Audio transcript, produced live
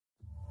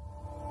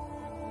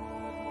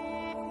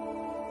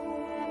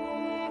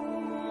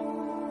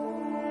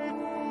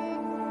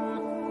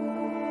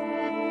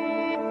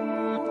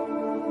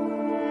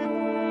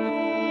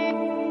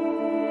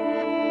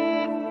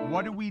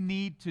we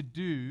need to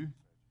do?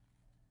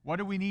 What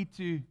do we need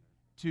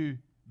to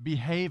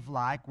behave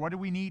like? What do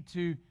we need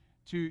to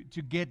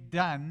get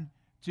done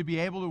to be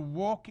able to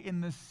walk in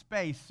the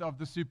space of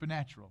the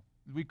supernatural?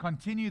 We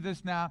continue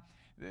this now.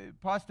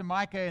 Pastor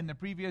Micah in the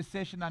previous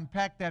session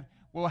unpacked that.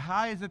 Well,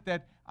 how is it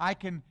that I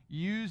can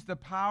use the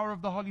power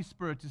of the Holy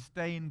Spirit to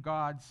stay in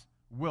God's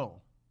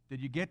will? Did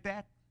you get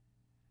that?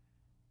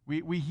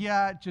 We're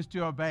here just to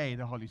obey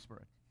the Holy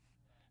Spirit.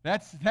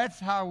 That's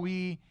how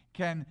we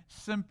can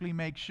simply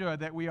make sure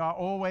that we are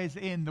always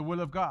in the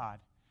will of God.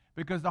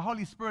 Because the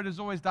Holy Spirit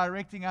is always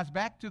directing us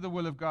back to the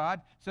will of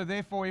God. So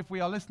therefore, if we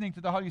are listening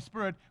to the Holy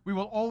Spirit, we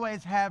will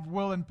always have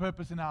will and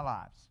purpose in our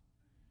lives.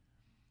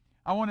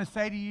 I want to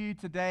say to you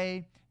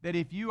today that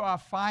if you are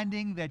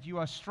finding that you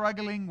are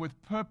struggling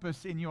with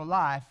purpose in your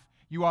life,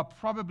 you are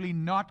probably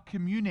not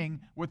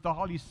communing with the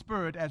Holy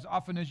Spirit as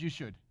often as you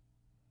should.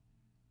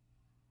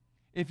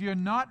 If you're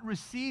not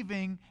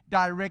receiving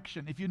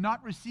direction, if you're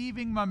not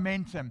receiving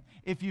momentum,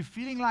 if you're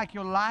feeling like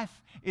your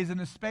life is in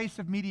a space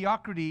of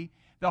mediocrity,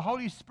 the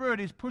Holy Spirit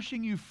is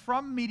pushing you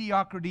from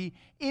mediocrity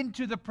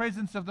into the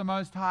presence of the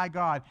Most High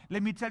God.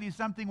 Let me tell you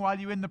something, while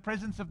you're in the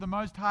presence of the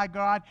Most High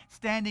God,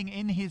 standing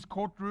in His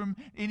courtroom,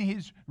 in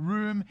His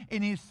room,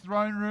 in His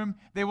throne room,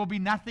 there will be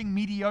nothing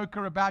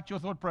mediocre about your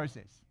thought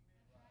process.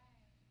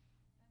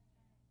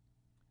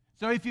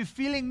 So if you're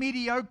feeling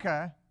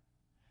mediocre,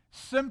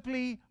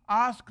 simply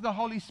ask the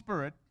Holy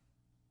Spirit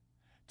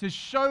to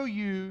show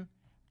you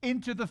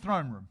into the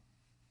throne room,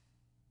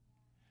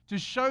 to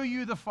show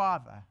you the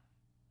Father.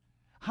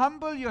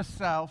 Humble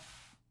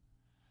yourself.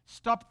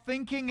 Stop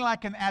thinking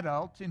like an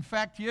adult. In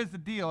fact, here's the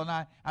deal, and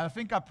I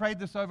think I prayed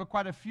this over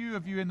quite a few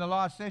of you in the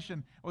last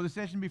session, or the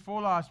session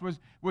before last,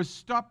 was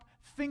stop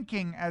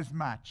thinking as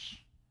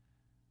much.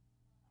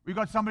 We've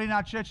got somebody in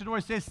our church that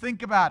always says,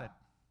 think about it.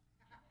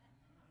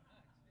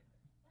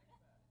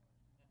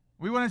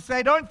 We want to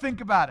say, don't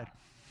think about it.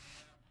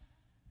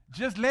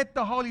 Just let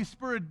the Holy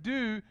Spirit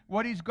do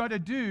what He's got to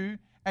do,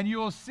 and you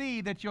will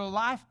see that your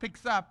life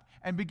picks up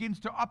and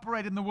begins to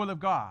operate in the will of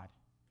God.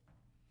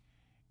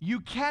 You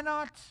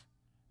cannot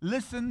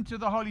listen to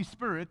the Holy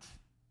Spirit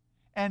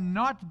and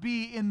not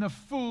be in the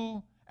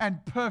full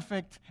and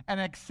perfect and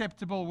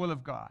acceptable will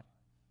of God.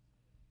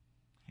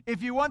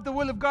 If you want the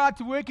will of God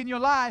to work in your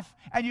life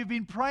and you've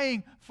been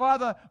praying,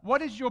 Father,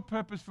 what is your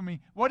purpose for me?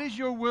 What is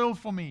your will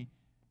for me?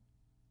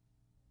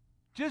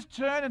 Just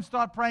turn and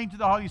start praying to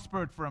the Holy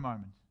Spirit for a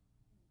moment.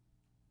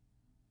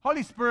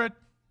 Holy Spirit,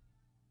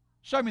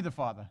 show me the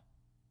Father.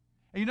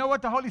 And you know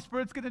what the Holy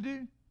Spirit's going to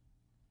do?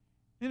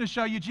 He's going to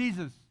show you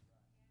Jesus.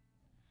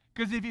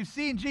 Because if you've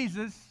seen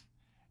Jesus,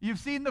 you've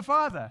seen the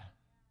Father.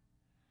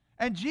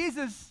 And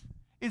Jesus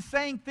is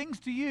saying things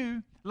to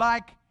you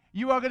like,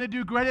 you are going to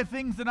do greater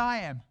things than I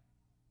am.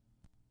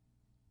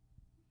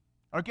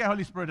 Okay,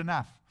 Holy Spirit,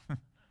 enough.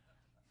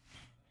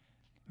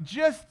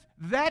 Just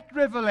that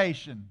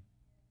revelation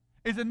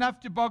is enough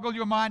to boggle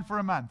your mind for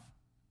a month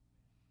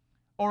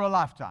or a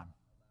lifetime.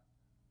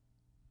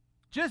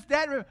 Just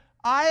that,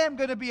 I am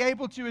going to be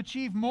able to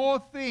achieve more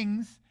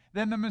things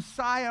than the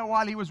Messiah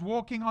while He was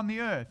walking on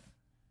the earth.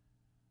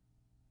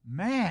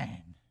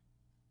 Man.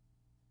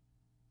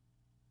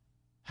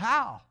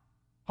 How?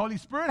 Holy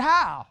Spirit,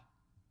 how?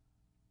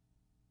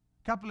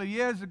 A couple of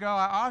years ago,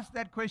 I asked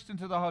that question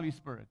to the Holy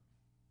Spirit.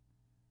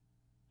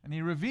 And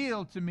He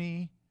revealed to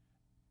me,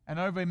 and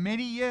over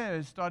many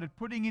years started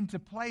putting into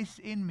place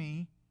in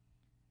me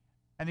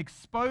and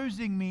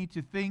exposing me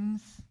to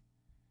things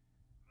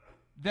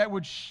that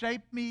would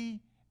shape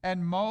me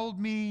and mold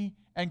me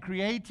and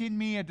create in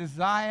me a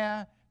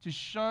desire to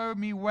show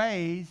me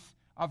ways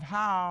of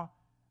how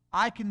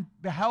I can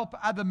help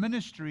other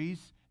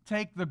ministries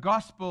take the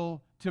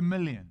gospel to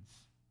millions.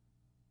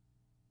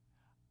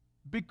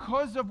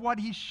 Because of what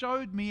He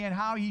showed me and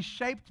how He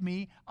shaped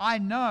me, I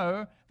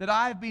know that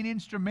I've been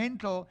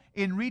instrumental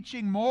in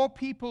reaching more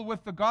people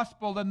with the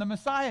gospel than the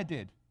Messiah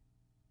did.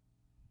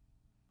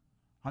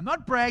 I'm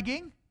not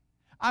bragging.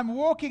 I'm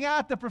walking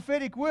out the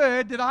prophetic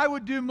word that I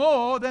would do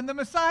more than the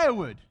Messiah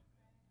would.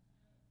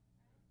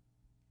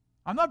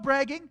 I'm not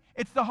bragging.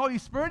 It's the Holy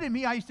Spirit in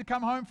me. I used to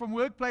come home from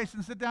workplace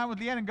and sit down with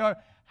Leanne and go,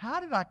 how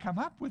did I come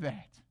up with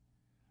that?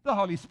 The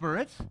Holy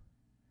Spirit.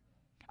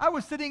 I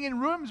was sitting in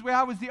rooms where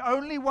I was the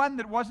only one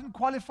that wasn't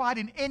qualified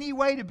in any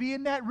way to be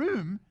in that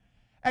room,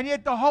 and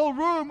yet the whole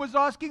room was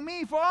asking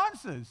me for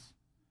answers.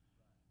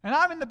 And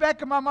I'm in the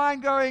back of my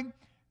mind going,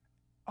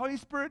 Holy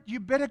Spirit, you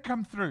better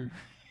come through.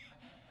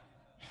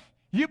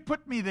 You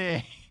put me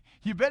there.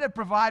 You better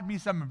provide me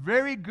some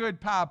very good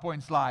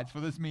PowerPoint slides for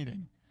this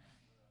meeting.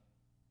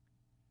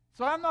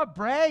 So I'm not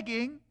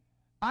bragging.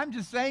 I'm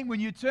just saying when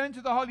you turn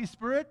to the Holy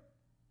Spirit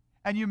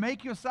and you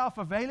make yourself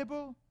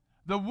available,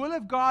 the will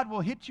of God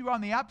will hit you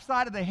on the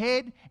upside of the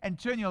head and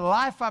turn your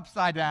life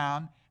upside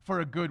down for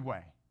a good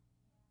way.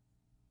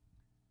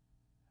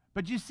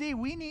 But you see,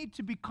 we need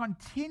to be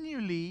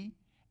continually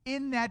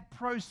in that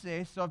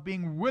process of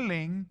being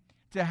willing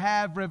to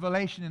have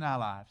revelation in our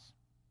lives.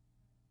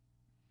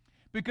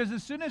 Because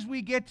as soon as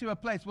we get to a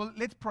place, well,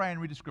 let's pray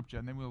and read a scripture,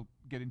 and then we'll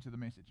get into the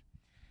message.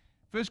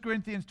 1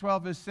 Corinthians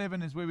 12, verse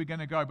 7 is where we're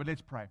going to go, but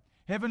let's pray.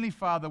 Heavenly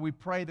Father, we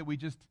pray that we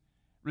just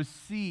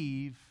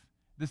receive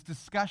this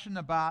discussion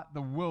about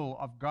the will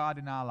of God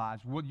in our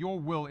lives, your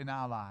will in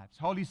our lives.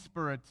 Holy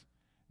Spirit,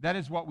 that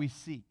is what we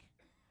seek.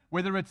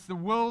 Whether it's the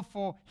will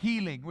for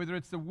healing, whether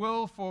it's the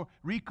will for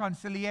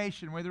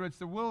reconciliation, whether it's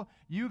the will,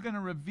 you're going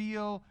to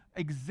reveal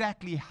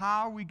exactly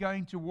how we're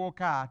going to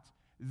walk out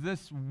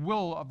this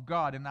will of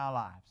God in our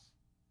lives.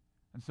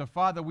 And so,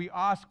 Father, we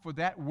ask for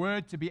that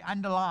word to be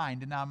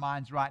underlined in our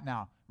minds right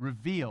now.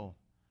 Reveal,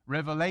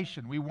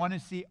 revelation. We want to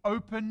see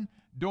open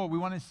door. We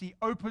want to see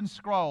open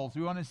scrolls.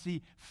 We want to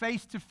see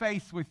face to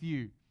face with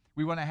you.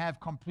 We want to have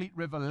complete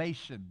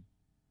revelation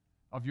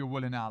of your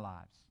will in our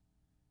lives.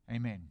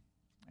 Amen.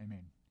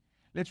 Amen.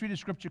 Let's read a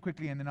scripture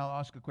quickly and then I'll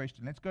ask a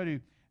question. Let's go to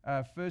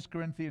 1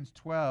 Corinthians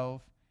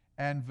 12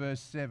 and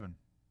verse 7.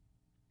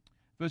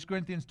 1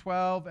 Corinthians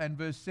 12 and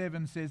verse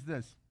 7 says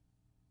this.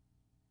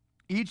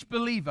 Each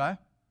believer,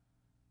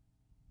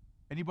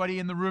 anybody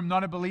in the room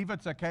not a believer,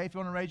 it's okay if you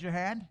want to raise your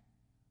hand.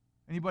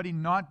 Anybody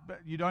not,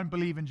 you don't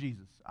believe in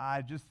Jesus.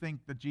 I just think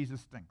that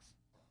Jesus stinks.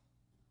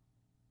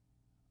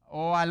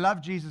 Or I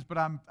love Jesus, but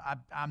I'm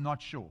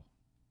not sure.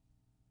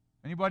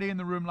 Anybody in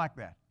the room like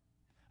that?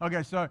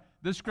 Okay, so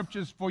this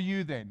scripture's for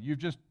you then. You've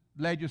just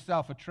laid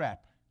yourself a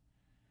trap.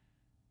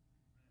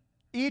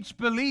 Each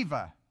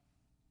believer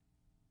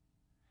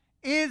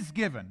is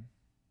given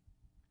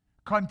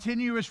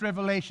continuous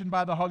revelation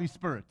by the Holy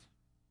Spirit.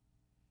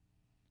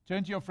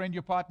 Turn to your friend,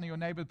 your partner, your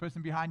neighbor, the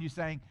person behind you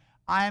saying,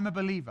 I am a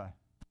believer.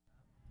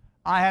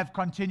 I have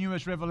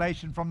continuous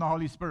revelation from the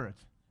Holy Spirit.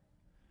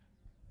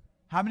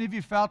 How many of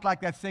you felt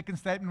like that second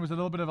statement was a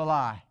little bit of a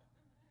lie?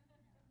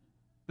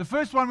 The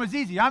first one was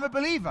easy. I'm a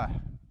believer.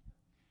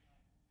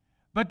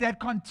 But that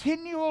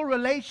continual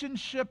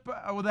relationship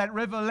or that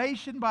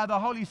revelation by the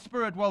Holy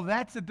Spirit, well,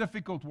 that's a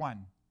difficult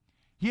one.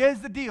 Here's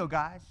the deal,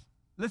 guys.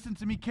 Listen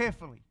to me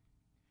carefully.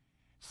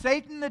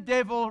 Satan, the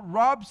devil,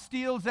 robs,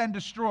 steals, and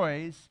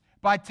destroys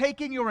by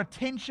taking your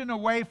attention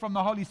away from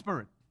the Holy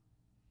Spirit.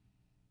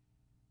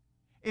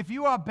 If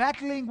you are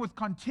battling with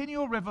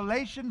continual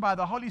revelation by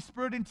the Holy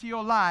Spirit into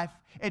your life,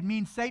 it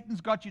means Satan's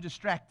got you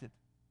distracted.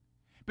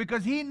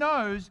 Because he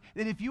knows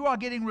that if you are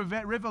getting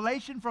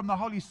revelation from the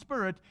Holy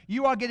Spirit,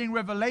 you are getting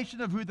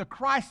revelation of who the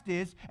Christ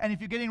is. And if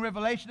you're getting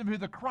revelation of who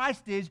the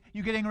Christ is,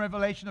 you're getting a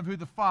revelation of who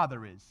the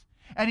Father is.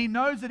 And he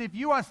knows that if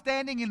you are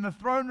standing in the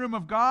throne room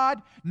of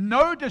God,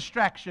 no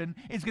distraction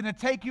is going to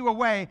take you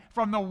away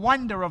from the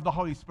wonder of the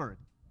Holy Spirit.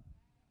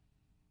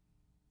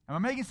 Am I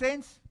making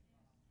sense?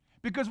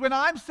 Because when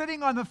I'm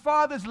sitting on the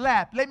Father's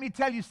lap, let me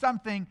tell you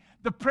something,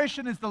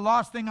 depression is the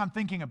last thing I'm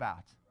thinking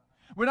about.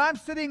 When I'm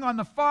sitting on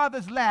the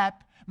Father's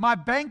lap, my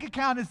bank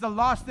account is the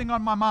last thing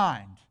on my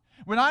mind.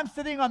 When I'm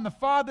sitting on the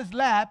Father's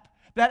lap,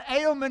 that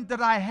ailment that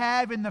I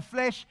have in the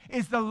flesh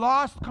is the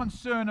last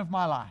concern of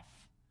my life.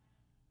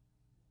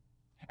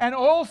 And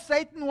all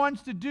Satan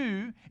wants to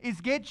do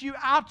is get you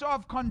out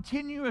of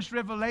continuous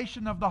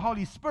revelation of the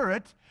Holy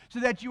Spirit so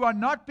that you are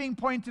not being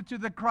pointed to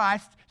the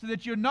Christ, so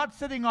that you're not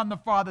sitting on the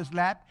Father's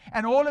lap,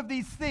 and all of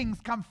these things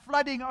come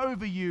flooding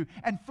over you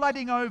and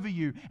flooding over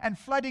you and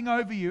flooding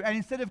over you. And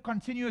instead of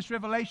continuous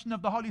revelation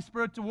of the Holy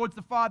Spirit towards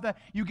the Father,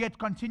 you get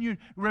continued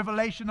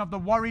revelation of the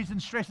worries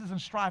and stresses and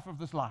strife of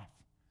this life.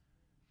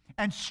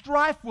 And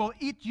strife will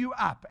eat you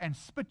up and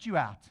spit you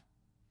out.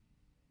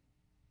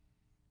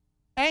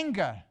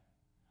 Anger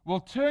will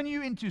turn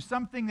you into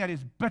something that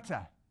is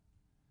bitter.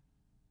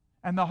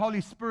 And the Holy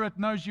Spirit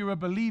knows you're a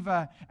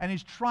believer and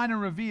is trying to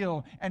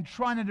reveal and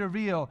trying to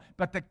reveal.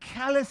 But the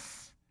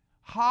callous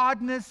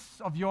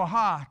hardness of your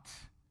heart,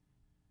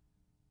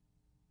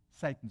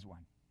 Satan's won.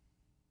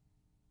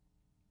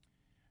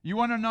 You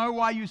want to know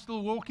why you're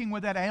still walking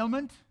with that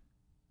ailment?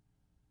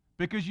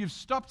 Because you've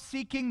stopped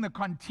seeking the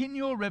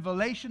continual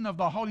revelation of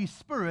the Holy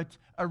Spirit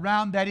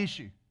around that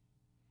issue.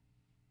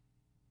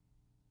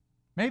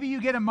 Maybe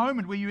you get a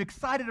moment where you're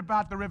excited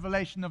about the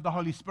revelation of the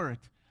Holy Spirit.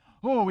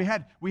 Oh, we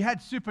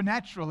had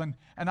supernatural, and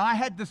I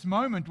had this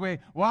moment where,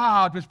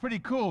 wow, it was pretty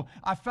cool.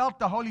 I felt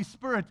the Holy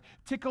Spirit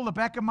tickle the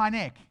back of my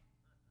neck.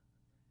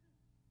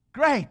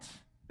 Great.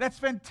 That's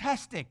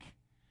fantastic.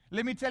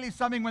 Let me tell you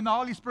something. When the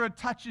Holy Spirit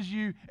touches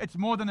you, it's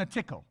more than a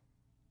tickle.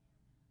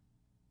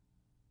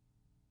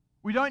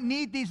 We don't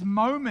need these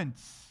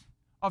moments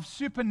of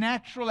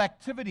supernatural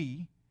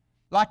activity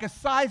like a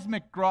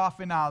seismic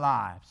graph in our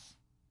lives.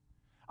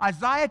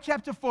 Isaiah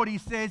chapter 40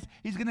 says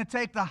he's going to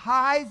take the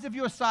highs of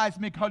your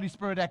seismic Holy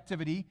Spirit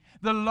activity,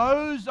 the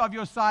lows of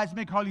your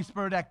seismic Holy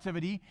Spirit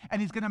activity, and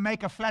he's going to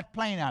make a flat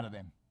plane out of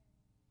them.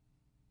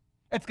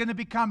 It's going to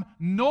become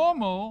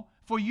normal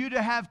for you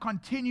to have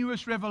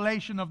continuous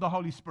revelation of the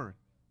Holy Spirit.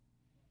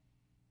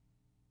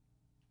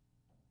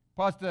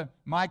 Pastor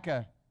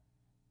Micah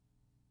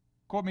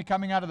caught me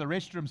coming out of the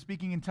restroom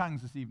speaking in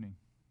tongues this evening.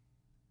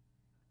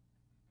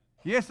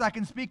 Yes, I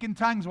can speak in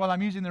tongues while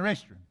I'm using the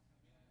restroom.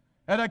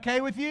 Is that okay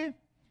with you?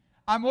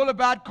 I'm all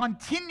about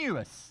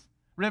continuous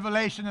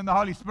revelation in the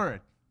Holy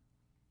Spirit.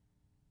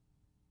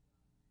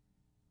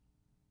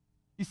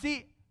 You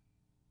see,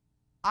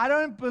 I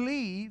don't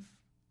believe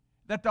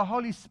that the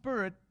Holy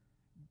Spirit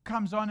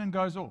comes on and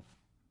goes off.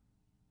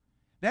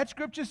 That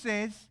scripture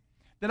says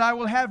that I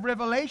will have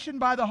revelation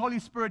by the Holy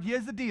Spirit.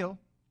 Here's the deal.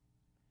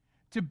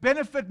 To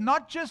benefit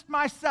not just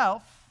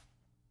myself,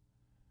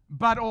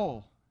 but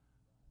all.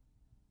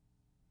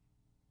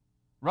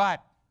 Right.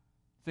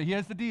 So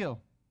here's the deal.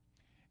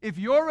 If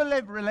your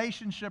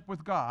relationship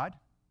with God,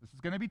 this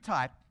is going to be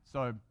tight,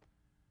 so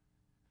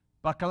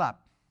buckle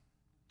up.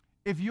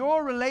 If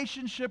your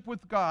relationship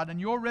with God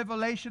and your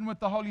revelation with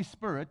the Holy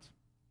Spirit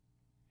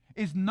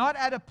is not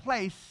at a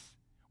place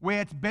where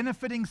it's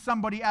benefiting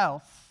somebody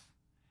else,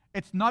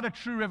 it's not a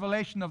true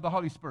revelation of the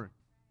Holy Spirit.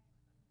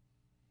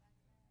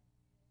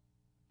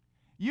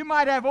 You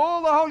might have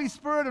all the Holy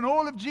Spirit and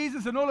all of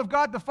Jesus and all of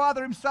God the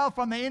Father Himself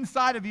on the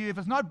inside of you. If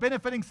it's not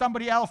benefiting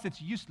somebody else,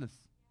 it's useless.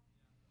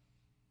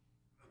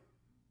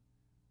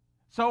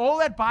 So all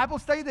that Bible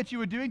study that you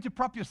were doing to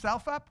prop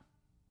yourself up,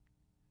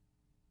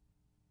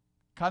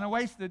 kind of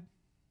wasted.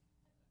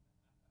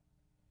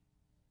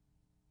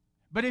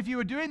 But if you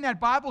were doing that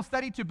Bible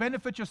study to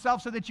benefit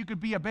yourself so that you could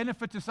be a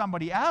benefit to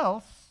somebody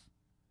else,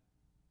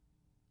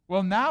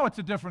 well, now it's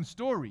a different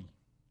story.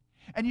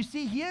 And you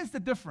see, here's the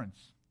difference.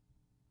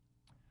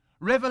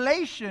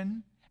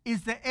 Revelation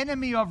is the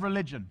enemy of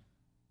religion.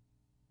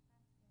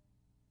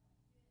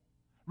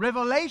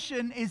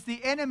 Revelation is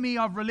the enemy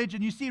of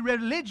religion. You see,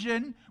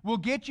 religion will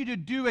get you to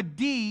do a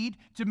deed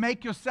to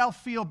make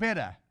yourself feel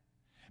better.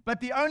 But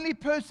the only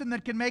person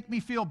that can make me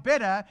feel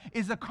better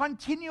is a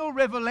continual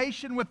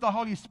revelation with the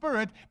Holy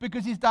Spirit,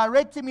 because He's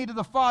directing me to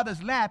the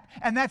Father's lap,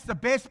 and that's the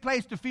best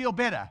place to feel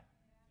better.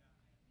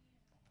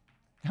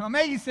 Am I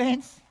making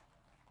sense?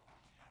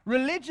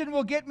 Religion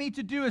will get me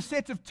to do a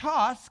set of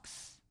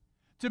tasks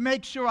to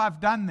make sure I've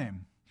done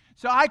them.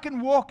 So I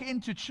can walk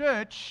into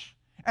church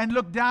and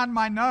look down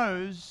my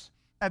nose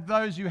at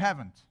those who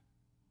haven't.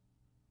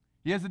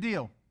 Here's the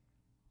deal.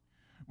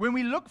 When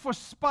we look for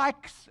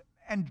spikes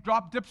and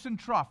dips and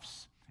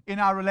troughs in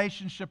our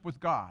relationship with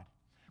God,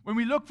 when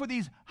we look for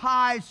these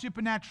high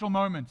supernatural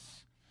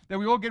moments that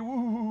we all get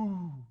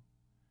woo,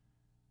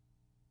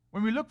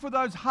 when we look for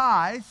those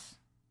highs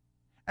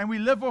and we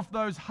live off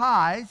those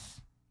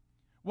highs,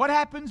 what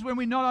happens when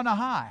we're not on a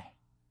high?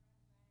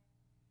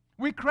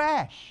 We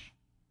crash.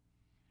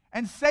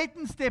 And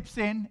Satan steps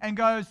in and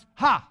goes,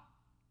 ha,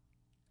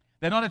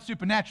 they're not at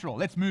supernatural.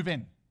 Let's move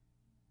in.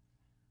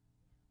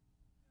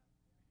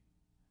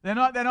 They're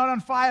not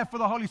on fire for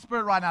the Holy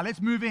Spirit right now. Let's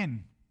move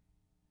in.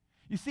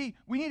 You see,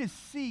 we need to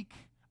seek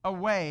a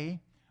way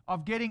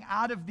of getting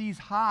out of these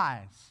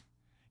highs.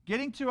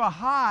 Getting to a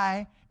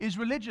high is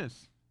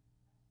religious.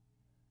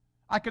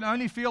 I can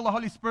only feel the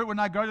Holy Spirit when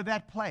I go to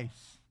that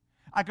place.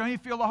 I can only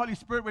feel the Holy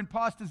Spirit when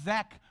Pastor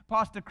Zach,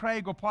 Pastor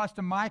Craig, or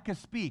Pastor Micah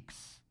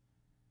speaks.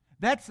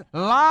 That's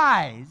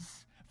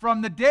lies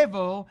from the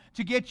devil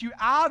to get you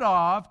out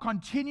of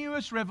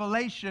continuous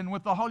revelation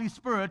with the Holy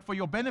Spirit for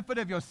your benefit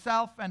of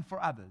yourself and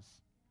for others.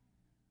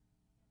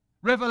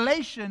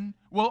 Revelation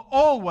will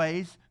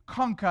always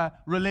conquer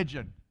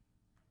religion.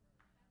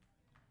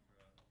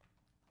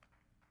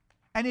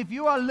 And if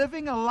you are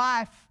living a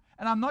life,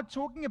 and I'm not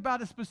talking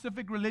about a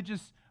specific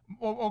religious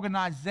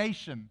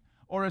organization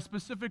or a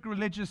specific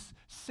religious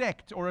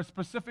sect or a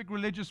specific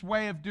religious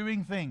way of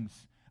doing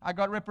things. I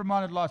got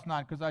reprimanded last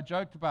night because I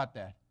joked about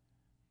that.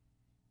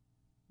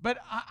 But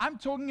I'm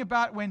talking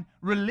about when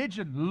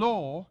religion,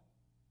 law,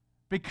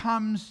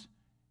 becomes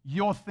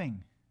your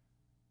thing.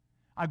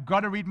 I've got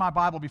to read my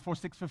Bible before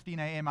 6:15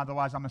 a.m.,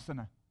 otherwise I'm a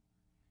sinner.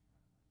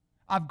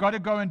 I've got to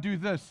go and do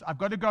this. I've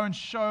got to go and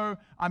show.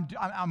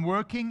 I'm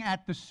working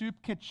at the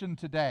soup kitchen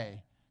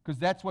today because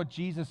that's what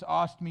Jesus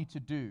asked me to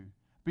do.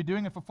 I've been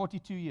doing it for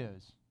 42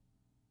 years.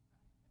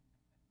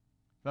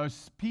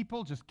 Those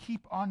people just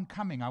keep on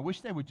coming. I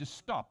wish they would just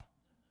stop.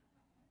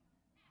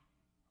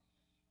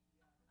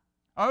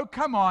 Oh,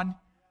 come on.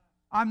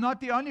 I'm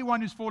not the only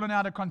one who's fallen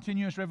out of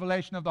continuous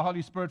revelation of the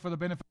Holy Spirit for the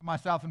benefit of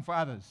myself and for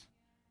others.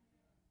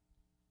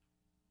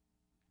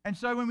 And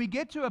so when we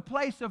get to a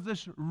place of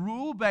this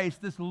rule-based,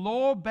 this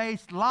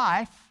law-based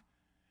life,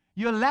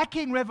 you're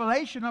lacking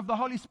revelation of the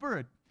Holy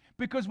Spirit.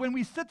 Because when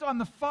we sit on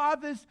the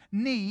Father's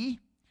knee,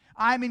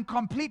 I'm in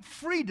complete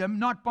freedom,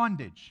 not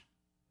bondage.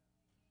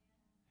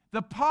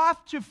 The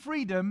path to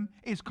freedom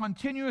is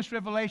continuous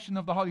revelation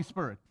of the Holy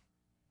Spirit.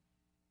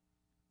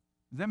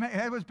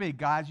 That was big,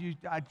 guys. You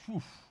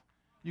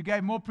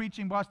gave more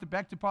preaching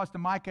back to Pastor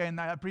Micah in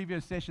the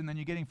previous session than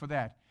you're getting for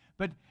that.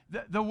 But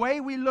the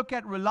way we look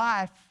at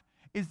life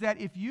is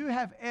that if you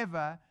have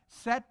ever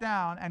sat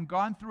down and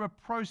gone through a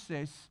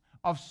process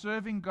of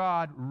serving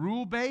God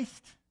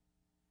rule-based,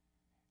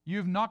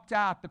 you've knocked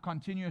out the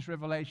continuous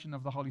revelation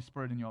of the Holy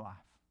Spirit in your life.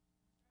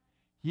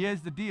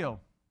 Here's the deal.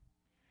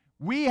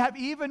 We have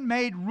even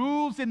made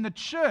rules in the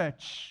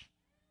church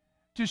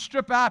to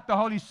strip out the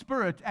Holy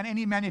Spirit and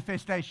any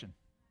manifestation.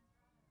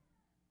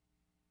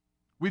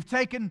 We've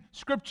taken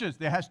scriptures.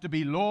 There has to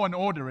be law and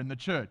order in the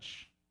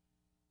church.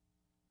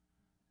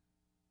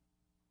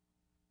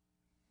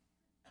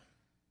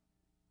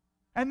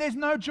 And there's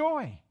no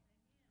joy.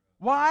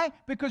 Why?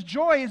 Because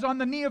joy is on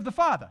the knee of the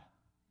Father.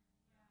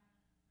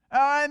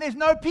 And there's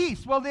no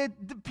peace. Well, the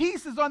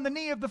peace is on the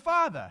knee of the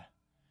Father.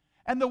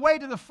 And the way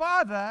to the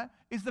Father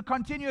is the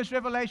continuous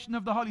revelation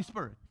of the Holy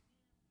Spirit.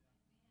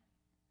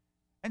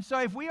 And so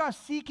if we are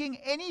seeking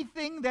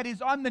anything that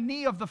is on the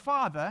knee of the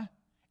Father,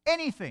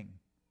 anything,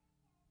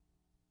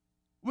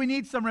 we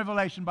need some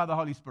revelation by the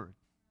Holy Spirit.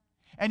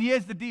 And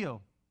here's the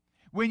deal.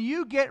 When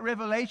you get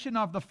revelation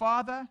of the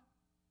Father,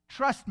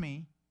 trust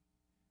me,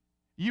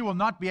 you will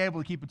not be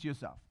able to keep it to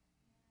yourself.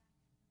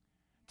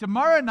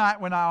 Tomorrow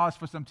night when I ask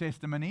for some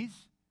testimonies,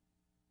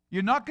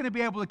 you're not going to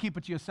be able to keep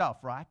it to yourself,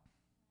 right?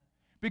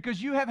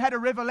 Because you have had a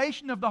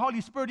revelation of the Holy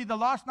Spirit either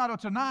last night or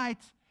tonight.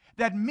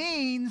 That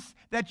means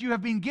that you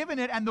have been given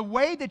it, and the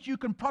way that you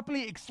can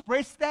properly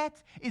express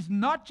that is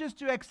not just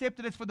to accept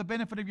it as for the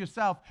benefit of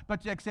yourself,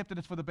 but to accept it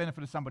as for the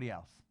benefit of somebody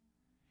else.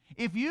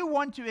 If you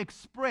want to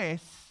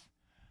express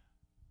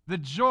the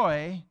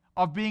joy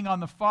of being on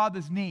the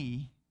Father's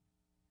knee,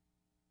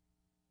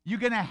 you're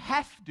going to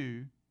have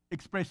to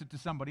express it to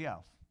somebody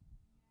else.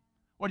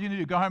 What are you going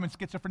to do? Go home and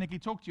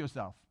schizophrenically talk to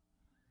yourself?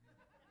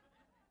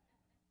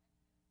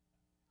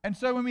 And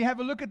so when we have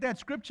a look at that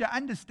scripture,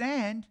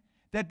 understand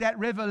that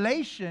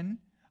revelation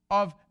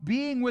of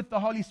being with the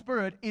Holy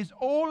Spirit is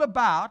all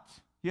about,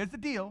 here's the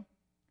deal,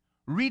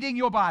 reading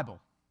your Bible.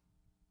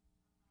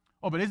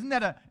 Oh, but isn't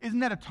that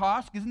a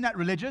task? Isn't that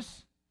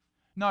religious?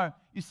 No.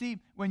 You see,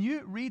 when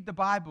you read the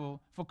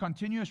Bible for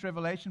continuous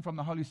revelation from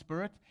the Holy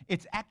Spirit,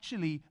 it's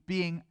actually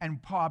being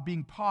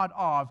part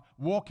of,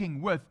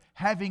 walking with,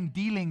 having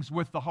dealings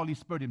with the Holy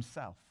Spirit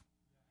Himself.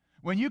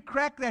 When you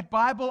crack that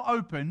Bible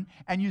open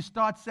and you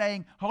start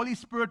saying, Holy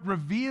Spirit,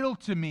 reveal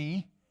to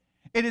me,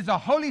 it is a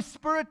Holy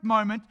Spirit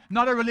moment,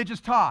 not a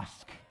religious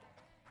task.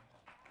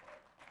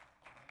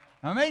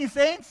 That makes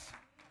sense?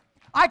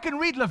 I can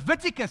read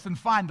Leviticus and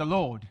find the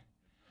Lord.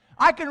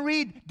 I can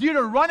read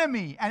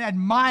Deuteronomy and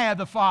admire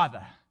the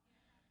Father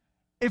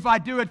if I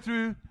do it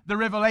through the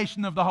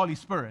revelation of the Holy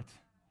Spirit.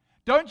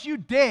 Don't you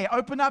dare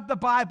open up the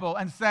Bible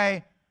and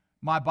say,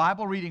 my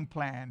Bible reading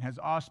plan has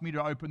asked me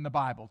to open the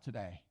Bible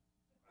today.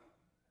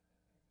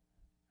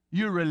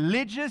 You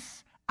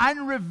religious,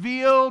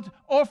 unrevealed,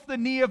 off the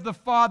knee of the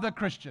Father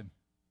Christian.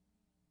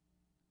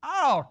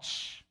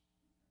 Ouch!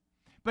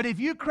 But if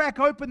you crack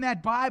open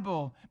that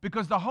Bible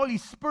because the Holy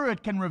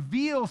Spirit can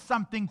reveal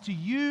something to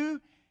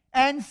you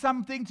and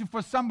something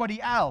for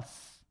somebody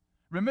else.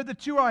 Remember, the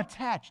two are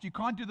attached. You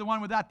can't do the one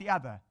without the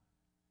other.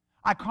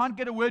 I can't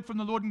get a word from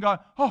the Lord and go,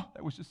 oh,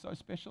 that was just so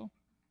special.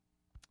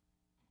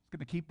 I'm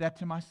going to keep that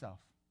to myself.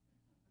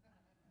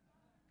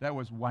 That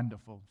was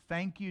wonderful.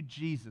 Thank you,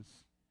 Jesus.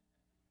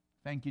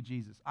 Thank you,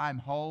 Jesus. I'm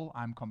whole,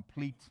 I'm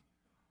complete,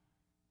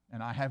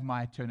 and I have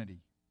my eternity.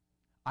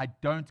 I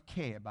don't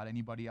care about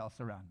anybody else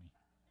around me.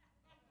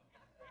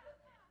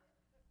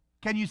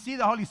 Can you see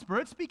the Holy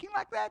Spirit speaking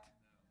like that?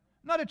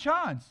 Not a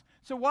chance.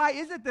 So why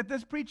is it that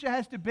this preacher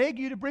has to beg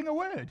you to bring a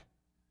word?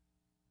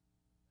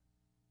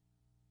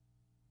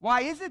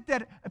 Why is it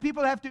that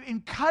people have to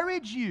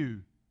encourage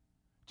you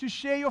to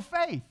share your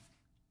faith?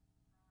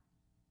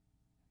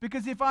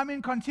 Because if I'm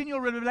in continual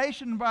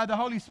revelation by the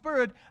Holy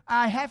Spirit,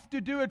 I have to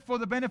do it for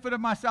the benefit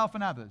of myself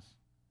and others.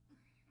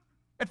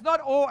 It's not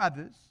all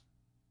others.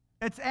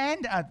 It's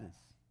and others.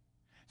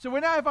 So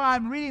whenever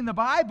I'm reading the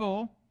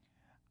Bible,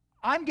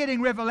 I'm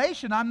getting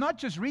revelation. I'm not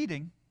just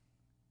reading.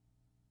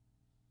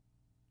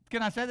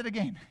 Can I say that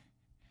again?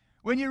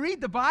 When you read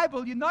the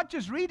Bible, you're not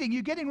just reading,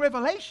 you're getting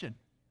revelation.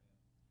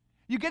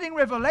 You're getting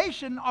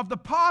revelation of the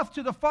path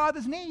to the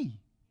Father's knee.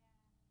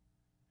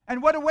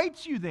 And what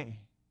awaits you there?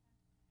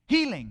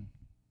 Healing,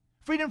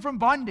 freedom from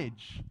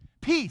bondage,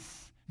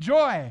 peace,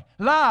 joy,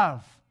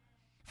 love,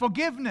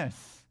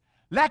 forgiveness,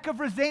 lack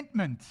of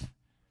resentment,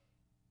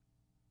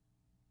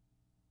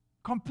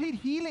 complete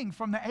healing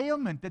from the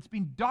ailment that's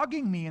been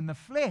dogging me in the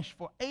flesh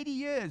for 80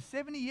 years,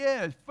 70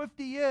 years,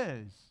 50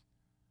 years.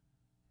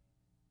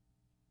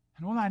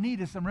 And all I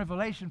need is some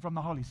revelation from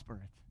the Holy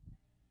Spirit.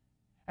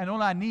 And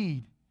all I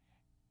need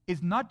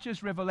is not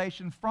just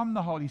revelation from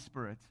the Holy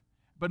Spirit,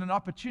 but an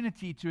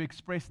opportunity to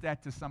express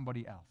that to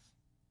somebody else.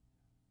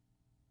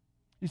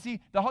 You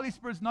see, the Holy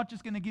Spirit's not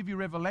just going to give you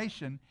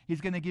revelation,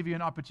 He's going to give you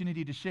an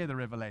opportunity to share the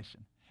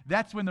revelation.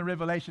 That's when the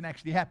revelation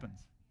actually happens.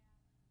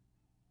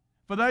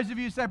 For those of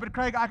you who say, but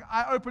Craig,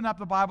 I open up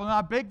the Bible and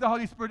I beg the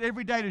Holy Spirit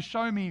every day to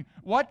show me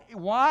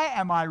why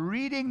am I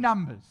reading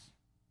Numbers?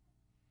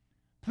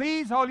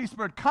 Please, Holy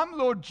Spirit, come,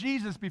 Lord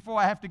Jesus, before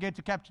I have to get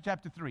to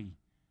chapter 3.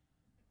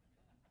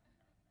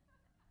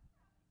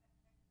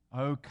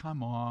 Oh,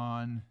 come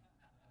on.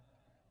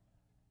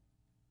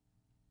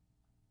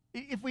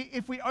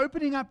 If we're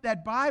opening up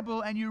that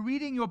Bible and you're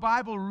reading your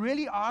Bible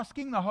really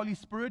asking the Holy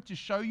Spirit to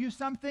show you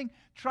something,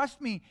 trust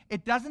me,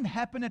 it doesn't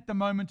happen at the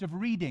moment of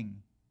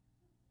reading.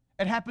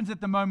 It happens at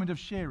the moment of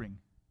sharing.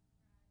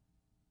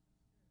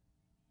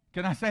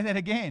 Can I say that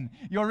again?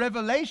 Your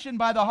revelation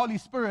by the Holy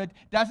Spirit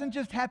doesn't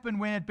just happen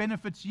when it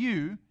benefits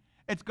you.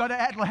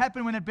 It'll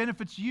happen when it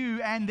benefits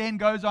you and then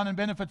goes on and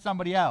benefits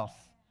somebody else.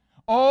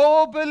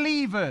 All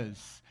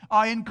believers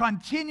are in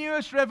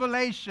continuous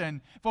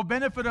revelation for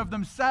benefit of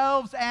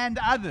themselves and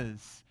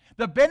others.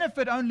 The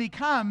benefit only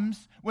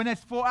comes when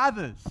it's for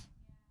others.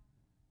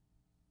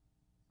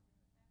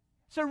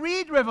 So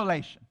read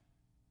Revelation.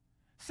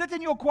 Sit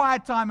in your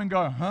quiet time and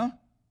go, huh?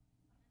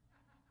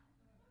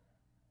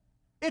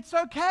 It's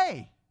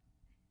okay.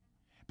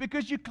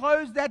 Because you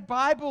close that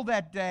Bible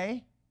that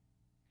day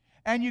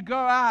and you go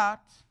out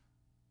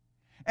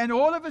and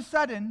all of a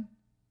sudden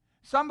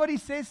somebody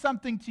says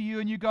something to you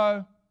and you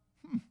go,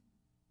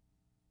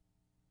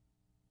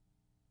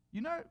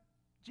 You know,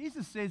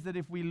 Jesus says that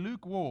if we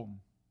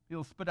lukewarm,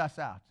 He'll spit us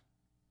out.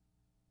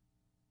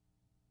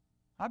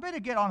 I better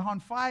get on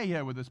fire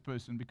here with this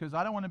person because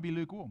I don't want to be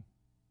lukewarm.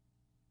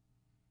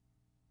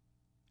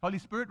 Holy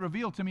Spirit,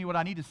 reveal to me what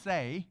I need to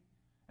say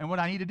and what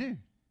I need to do.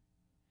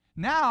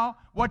 Now,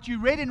 what you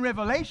read in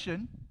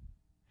Revelation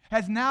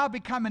has now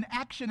become an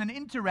action, an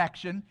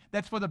interaction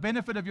that's for the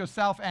benefit of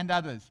yourself and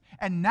others.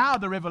 And now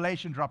the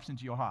revelation drops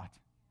into your heart.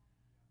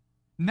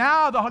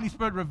 Now the Holy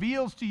Spirit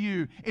reveals to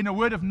you in a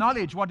word of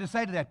knowledge what to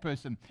say to that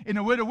person, in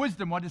a word of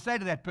wisdom what to say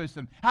to that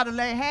person, how to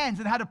lay hands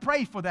and how to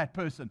pray for that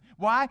person.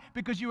 Why?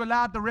 Because you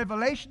allowed the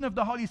revelation of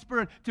the Holy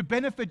Spirit to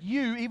benefit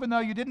you even though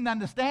you didn't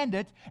understand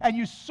it, and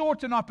you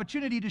sought an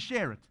opportunity to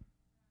share it.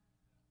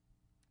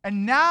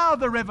 And now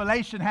the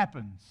revelation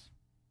happens.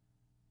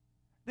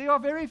 There are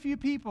very few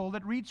people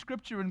that read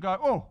Scripture and go,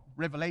 oh,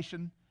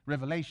 revelation,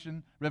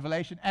 revelation,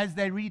 revelation, as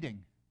they're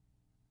reading.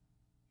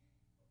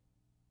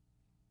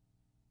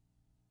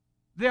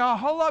 There are a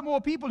whole lot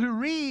more people who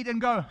read and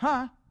go,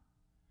 huh?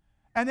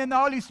 And then the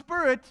Holy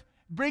Spirit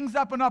brings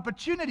up an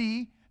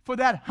opportunity for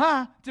that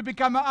huh to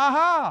become an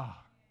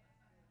aha.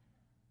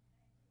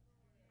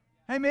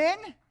 Amen?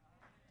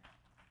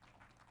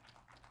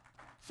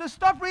 So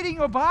stop reading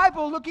your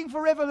Bible looking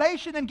for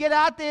revelation and get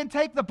out there and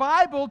take the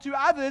Bible to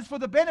others for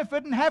the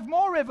benefit and have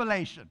more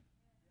revelation.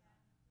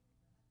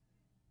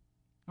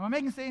 Am I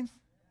making sense?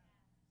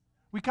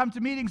 We come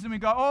to meetings and we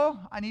go, oh,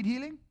 I need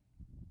healing.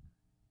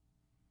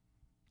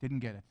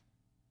 Didn't get it.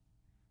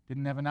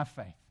 Didn't have enough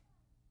faith.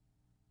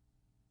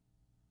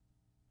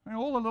 And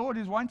all the Lord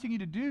is wanting you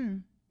to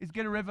do is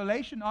get a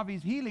revelation of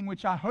His healing,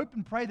 which I hope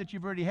and pray that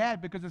you've already had,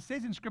 because it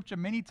says in Scripture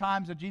many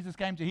times that Jesus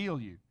came to heal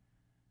you.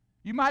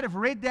 You might have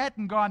read that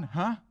and gone,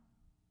 huh?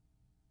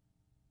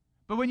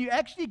 But when you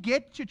actually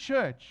get to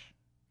church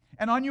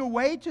and on your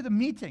way to the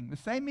meeting, the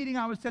same meeting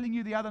I was telling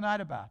you the other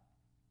night about,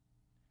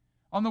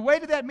 on the way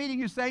to that meeting,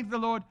 you're saying to the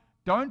Lord,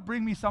 don't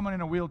bring me someone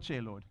in a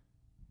wheelchair, Lord.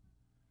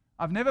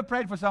 I've never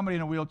prayed for somebody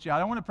in a wheelchair. I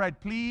don't want to pray.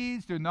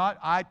 Please do not.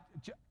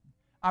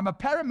 I'm a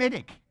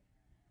paramedic.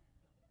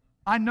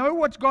 I know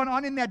what's going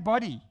on in that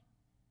body.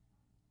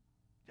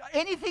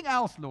 Anything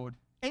else, Lord?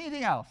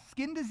 Anything else?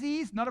 Skin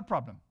disease? Not a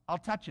problem. I'll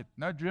touch it.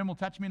 No germ will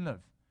touch me and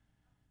live.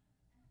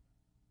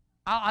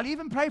 I'll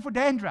even pray for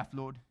dandruff,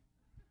 Lord.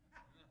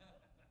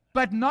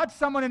 But not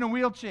someone in a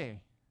wheelchair.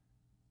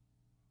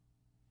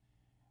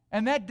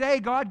 And that day,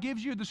 God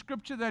gives you the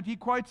scripture that He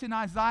quotes in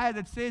Isaiah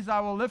that says, I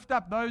will lift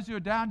up those who are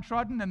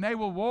downtrodden, and they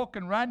will walk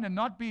and run and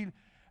not be...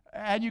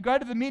 And you go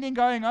to the meeting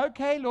going,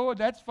 okay, Lord,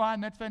 that's fine,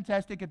 that's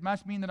fantastic. It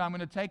must mean that I'm going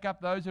to take up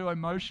those who are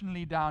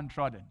emotionally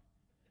downtrodden.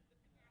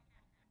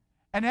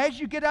 And as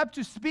you get up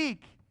to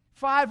speak,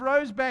 5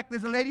 rows back,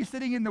 there's a lady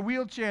sitting in the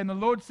wheelchair, and the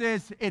Lord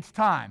says, it's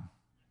time.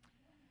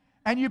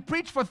 And you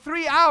preach for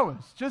 3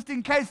 hours, just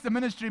in case the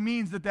ministry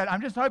means that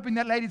I'm just hoping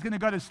that lady's going to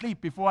go to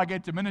sleep before I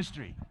get to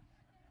ministry.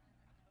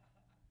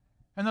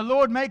 And the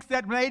Lord makes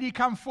that lady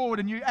come forward,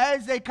 and you,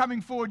 as they're coming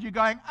forward, you're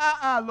going,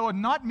 Lord,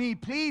 not me.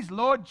 Please,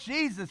 Lord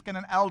Jesus, can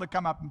an elder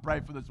come up and pray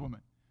for this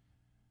woman?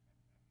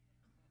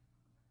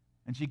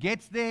 And she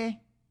gets there,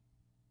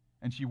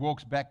 and she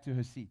walks back to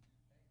her seat.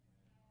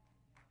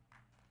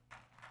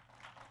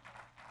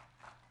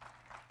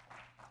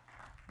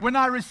 When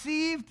I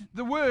received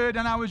the word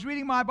and I was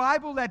reading my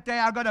Bible that day,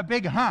 I got a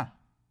big huh.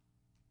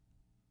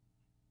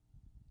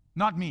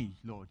 Not me,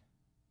 Lord.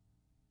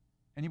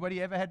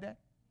 Anybody ever had that?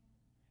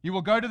 You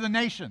will go to the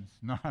nations.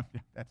 No,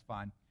 that's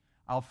fine.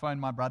 I'll phone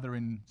my brother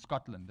in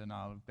Scotland, and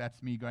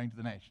that's me going to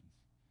the nations.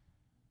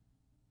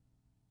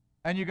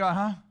 And you go,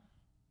 huh?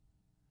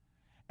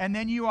 And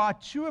then you are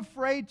too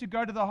afraid to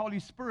go to the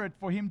Holy Spirit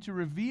for Him to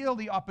reveal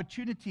the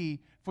opportunity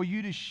for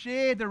you to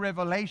share the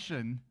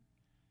revelation,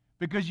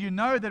 because you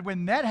know that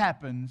when that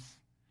happens,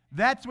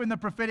 that's when the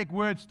prophetic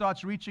word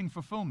starts reaching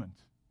fulfillment.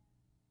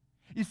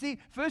 You see,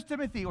 1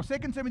 Timothy or 2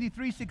 Timothy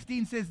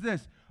 3:16 says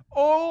this,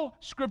 all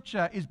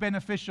Scripture is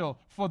beneficial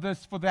for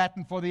this, for that,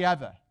 and for the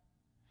other.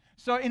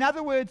 So in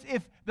other words,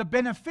 if the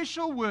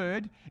beneficial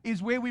word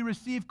is where we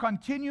receive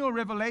continual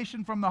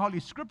revelation from the Holy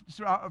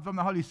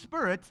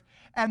Spirit,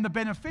 and the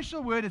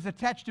beneficial word is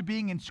attached to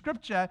being in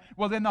Scripture,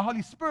 well then the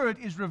Holy Spirit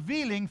is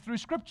revealing through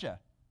Scripture.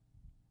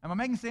 Am I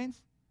making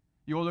sense?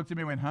 You all looked at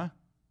me and went, huh?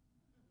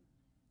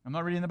 I'm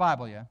not reading the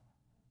Bible, yeah?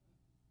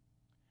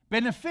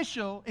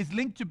 Beneficial is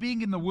linked to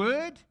being in the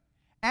Word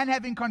and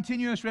having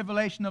continuous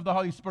revelation of the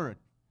Holy Spirit.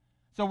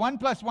 So 1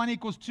 + 1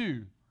 =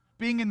 2.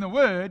 Being in the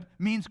Word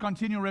means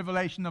continual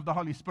revelation of the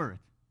Holy Spirit.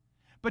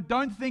 But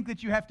don't think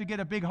that you have to get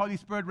a big Holy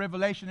Spirit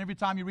revelation every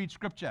time you read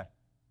Scripture.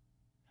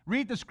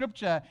 Read the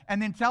Scripture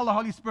and then tell the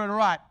Holy Spirit, all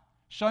right,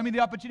 Show me the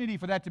opportunity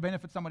for that to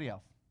benefit somebody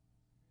else.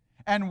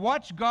 And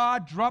watch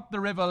God drop the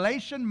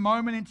revelation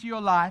moment into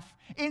your life,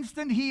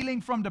 instant healing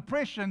from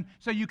depression,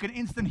 so you can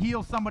instant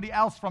heal somebody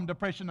else from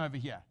depression over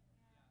here.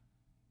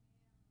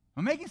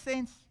 Am I making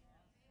sense?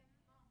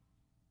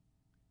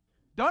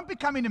 Don't be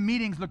coming to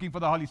meetings looking for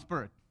the Holy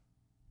Spirit.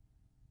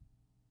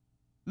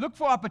 Look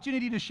for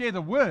opportunity to share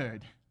the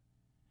word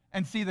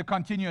and see the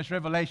continuous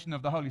revelation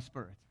of the Holy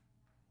Spirit.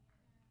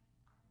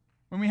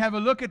 When we have a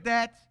look at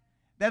that,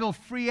 that'll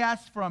free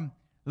us from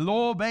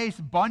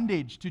law-based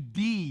bondage to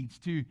deeds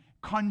to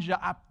conjure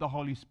up the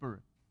Holy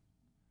Spirit.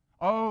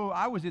 Oh,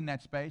 I was in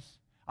that space.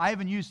 I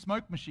even used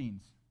smoke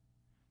machines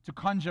to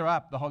conjure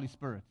up the Holy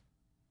Spirit.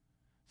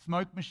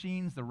 Smoke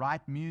machines, the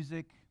right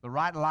music, the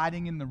right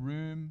lighting in the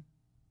room.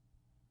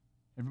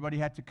 Everybody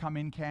had to come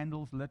in,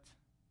 candles lit,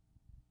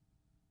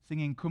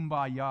 singing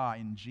Kumbaya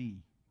in G.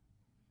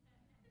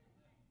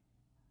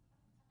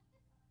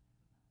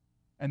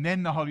 And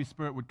then the Holy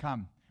Spirit would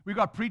come. We've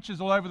got preachers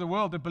all over the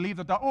world that believe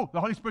that, the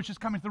Holy Spirit's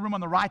just come into the room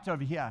on the right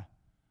over here.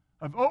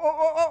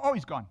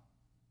 He's gone.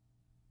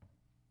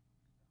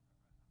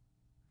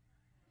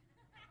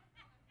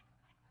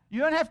 You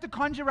don't have to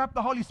conjure up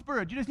the Holy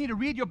Spirit. You just need to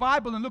read your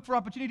Bible and look for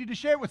opportunity to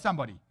share it with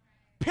somebody.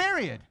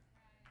 Period.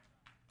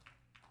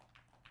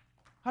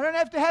 I don't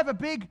have to have a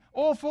big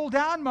all fall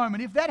down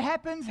moment. If that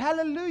happens,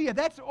 hallelujah,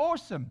 that's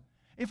awesome.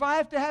 If I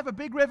have to have a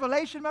big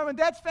revelation moment,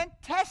 that's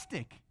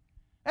fantastic.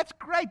 That's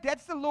great.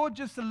 That's the Lord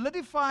just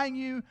solidifying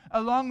you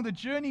along the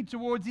journey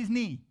towards His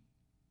knee.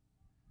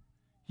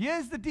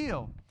 Here's the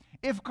deal.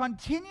 If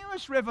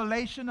continuous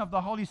revelation of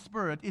the Holy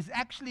Spirit is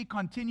actually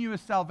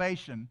continuous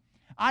salvation,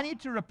 I need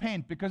to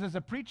repent, because as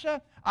a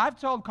preacher, I've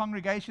told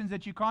congregations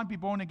that you can't be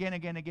born again.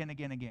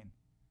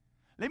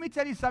 Let me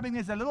tell you something.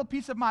 There's a little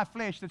piece of my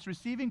flesh that's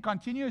receiving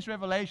continuous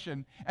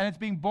revelation, and it's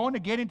being born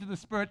again into the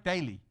Spirit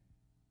daily.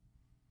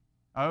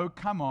 Oh,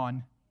 come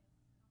on.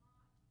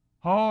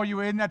 Oh, you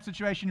were in that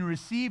situation. You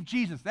received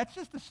Jesus. That's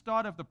just the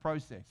start of the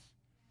process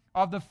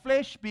of the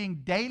flesh being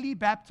daily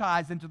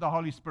baptized into the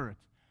Holy Spirit,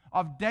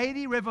 of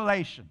daily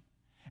revelation.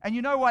 And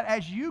you know what?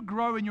 As you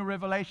grow in your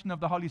revelation of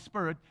the Holy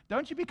Spirit,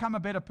 don't you become a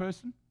better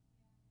person?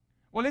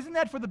 Well, isn't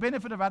that for the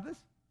benefit of others?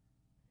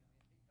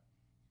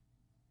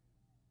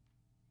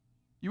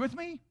 You with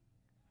me?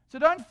 So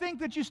don't think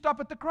that you stop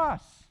at the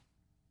cross.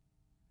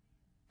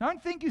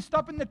 Don't think you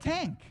stop in the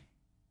tank.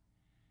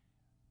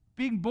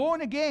 Being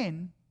born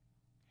again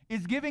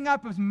is giving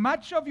up as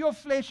much of your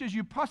flesh as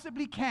you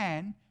possibly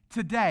can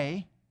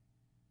today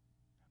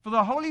for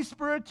the Holy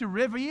Spirit to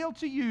reveal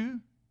to you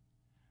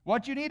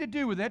what you need to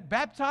do with it,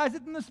 baptize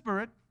it in the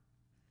Spirit,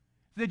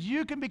 so that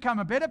you can become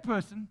a better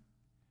person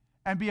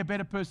and be a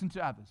better person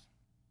to others.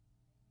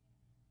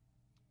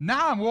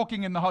 Now I'm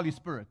walking in the Holy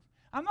Spirit.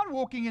 I'm not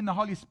walking in the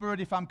Holy Spirit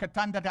if I'm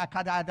Katanda,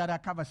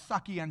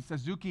 Kawasaki, and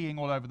Suzuki-ing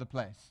all over the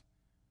place.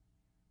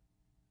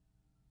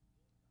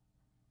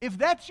 If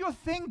that's your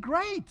thing,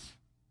 great.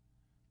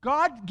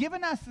 God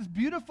given us this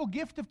beautiful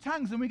gift of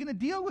tongues, and we're going to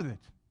deal with it.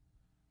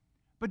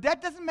 But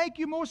that doesn't make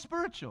you more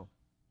spiritual.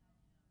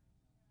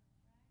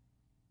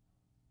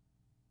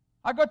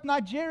 I got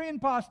Nigerian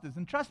pastors,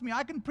 and trust me,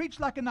 I can preach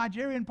like a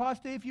Nigerian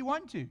pastor if you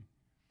want to,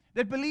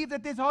 that believe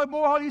that there's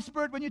more Holy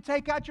Spirit when you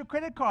take out your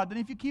credit card than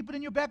if you keep it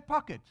in your back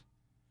pocket.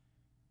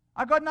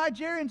 I got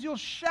Nigerians who'll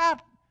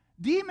shout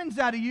demons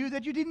out of you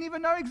that you didn't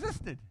even know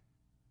existed.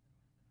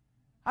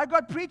 I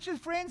got preachers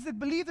friends that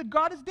believe that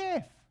God is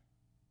deaf.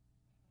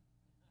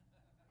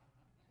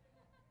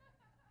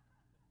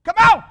 Come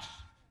out!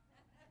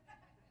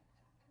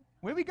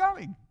 Where are we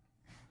going?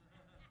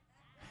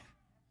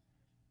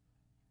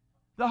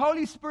 The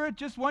Holy Spirit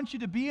just wants you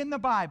to be in the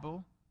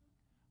Bible,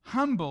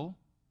 humble,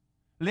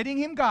 letting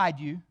Him guide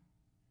you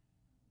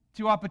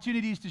to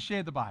opportunities to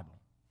share the Bible.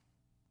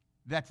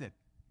 That's it.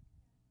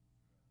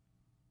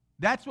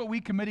 That's what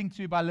we're committing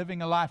to by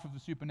living a life of the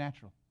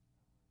supernatural.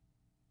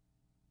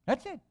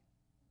 That's it.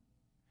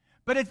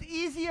 But it's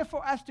easier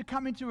for us to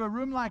come into a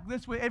room like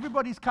this where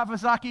everybody's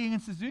Kawasakiing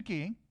and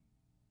Suzukiing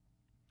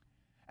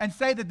and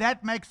say that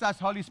that makes us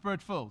Holy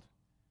Spirit filled.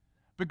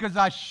 Because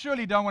I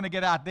surely don't want to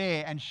get out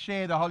there and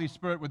share the Holy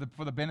Spirit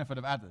for the benefit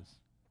of others.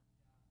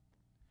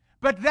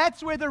 But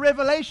that's where the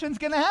revelation's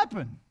going to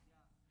happen.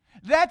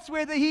 That's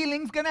where the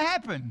healing's going to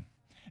happen.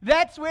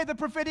 That's where the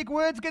prophetic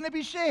word's going to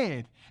be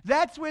shared.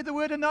 That's where the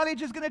word of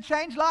knowledge is going to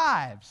change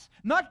lives.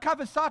 Not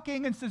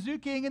Kawasakiing and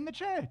Suzukiing in the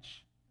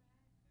church.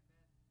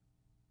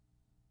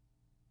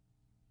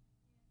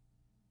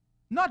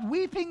 Not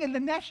weeping and the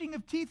gnashing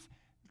of teeth.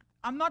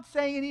 I'm not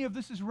saying any of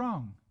this is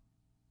wrong.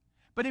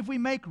 But if we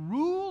make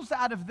rules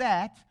out of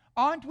that,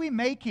 aren't we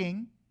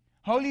making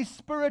Holy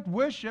Spirit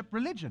worship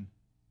religion?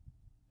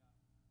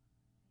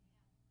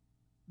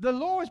 The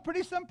law is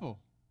pretty simple.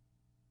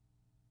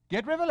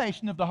 Get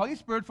revelation of the Holy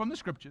Spirit from the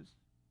Scriptures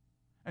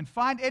and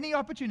find any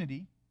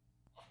opportunity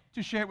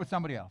to share it with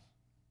somebody else.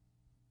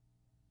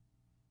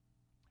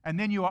 And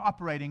then you are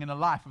operating in a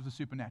life of the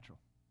supernatural.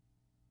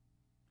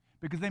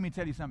 Because let me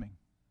tell you something.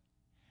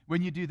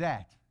 When you do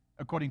that,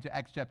 according to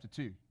Acts chapter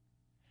 2,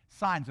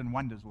 signs and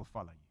wonders will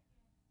follow you.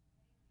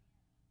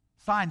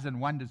 Signs and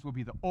wonders will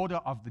be the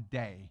order of the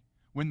day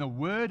when the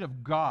Word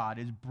of God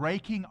is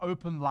breaking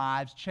open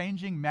lives,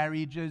 changing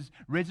marriages,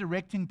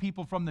 resurrecting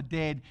people from the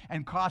dead,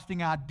 and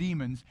casting out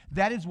demons.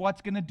 That is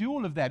what's going to do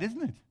all of that,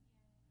 isn't it?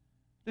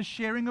 The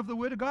sharing of the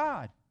Word of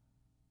God.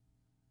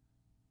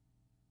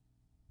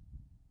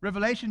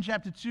 Revelation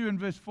chapter 2 and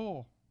verse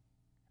 4.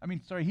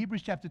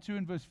 Hebrews chapter 2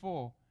 and verse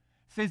 4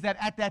 says that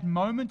at that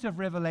moment of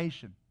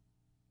revelation,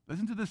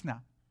 listen to this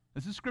now.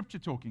 This is Scripture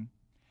talking.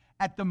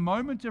 At the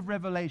moment of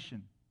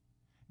revelation,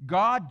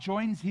 God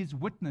joins His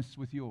witness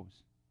with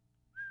yours.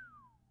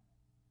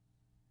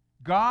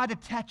 God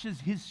attaches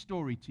His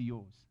story to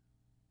yours.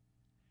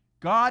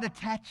 God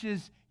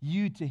attaches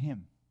you to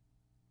Him.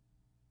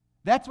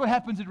 That's what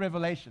happens at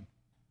revelation.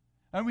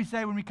 And we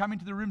say when we come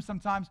into the room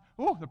sometimes,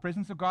 oh, the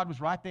presence of God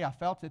was right there. I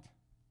felt it.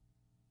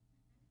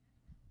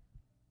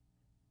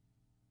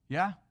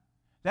 Yeah?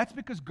 That's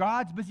because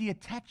God's busy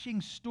attaching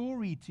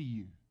story to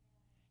you.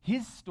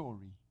 His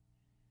story.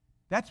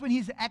 That's when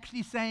He's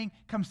actually saying,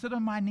 come sit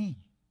on my knee.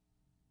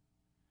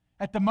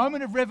 At the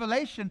moment of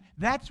revelation,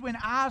 that's when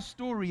our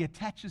story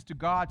attaches to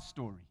God's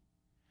story.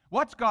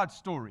 What's God's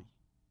story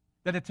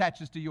that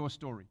attaches to your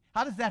story?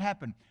 How does that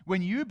happen?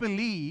 When you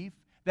believe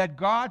that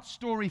God's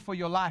story for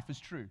your life is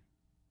true.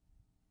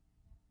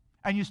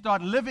 And you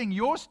start living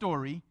your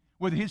story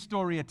with His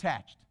story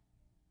attached.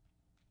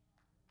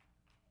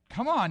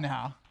 Come on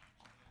now.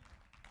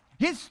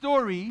 His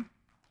story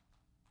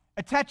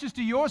attaches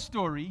to your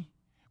story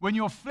when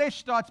your flesh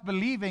starts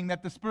believing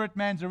that the spirit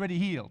man's already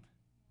healed.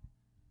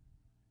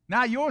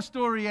 Now your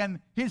story and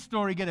his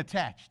story get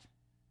attached.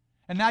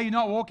 And now you're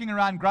not walking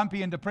around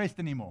grumpy and depressed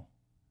anymore.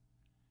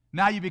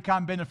 Now you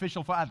become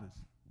beneficial for others.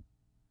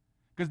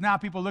 Because now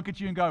people look at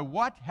you and go,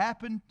 what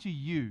happened to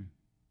you?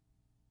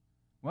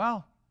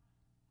 Well,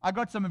 I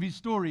got some of his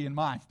story in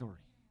my story.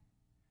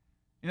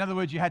 In other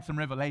words, you had some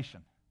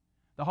revelation.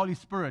 The Holy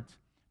Spirit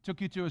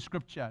took you to a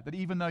scripture that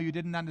even though you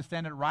didn't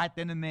understand it right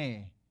then and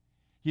there,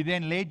 He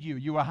then led you.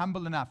 You were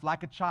humble enough,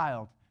 like a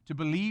child, to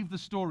believe the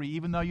story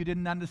even though you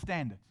didn't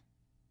understand it.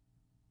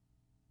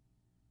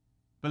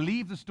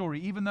 Believe the story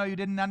even though you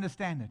didn't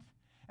understand it.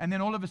 And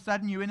then all of a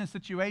sudden you're in a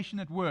situation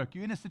at work,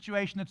 you're in a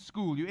situation at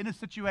school, you're in a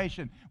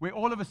situation where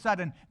all of a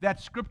sudden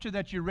that scripture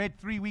that you read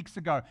 3 weeks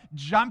ago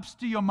jumps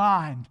to your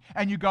mind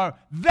and you go,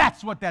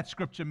 that's what that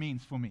scripture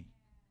means for me.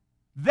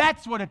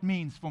 That's what it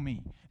means for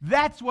me.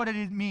 That's what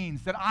it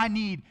means that I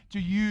need to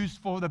use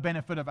for the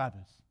benefit of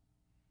others.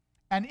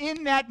 And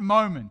in that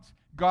moment,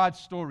 God's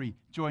story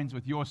joins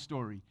with your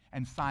story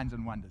and signs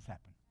and wonders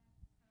happen.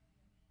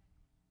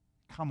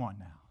 Come on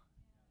now.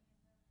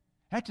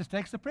 That just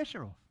takes the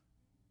pressure off.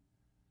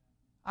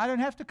 I don't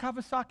have to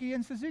Kawasaki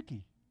and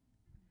Suzuki.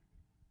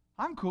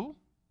 I'm cool.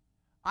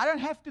 I don't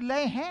have to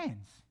lay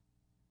hands.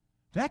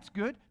 That's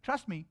good.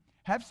 Trust me.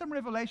 Have some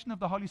revelation of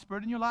the Holy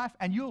Spirit in your life,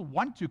 and you'll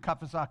want to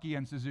Kawasaki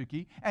and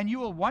Suzuki, and you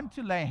will want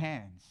to lay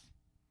hands.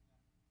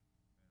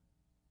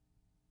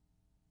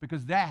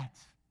 Because that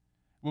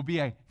will be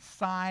a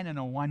sign and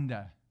a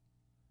wonder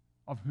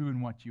of who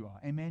and what you are.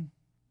 Amen?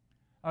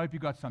 I hope you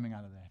got something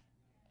out of that.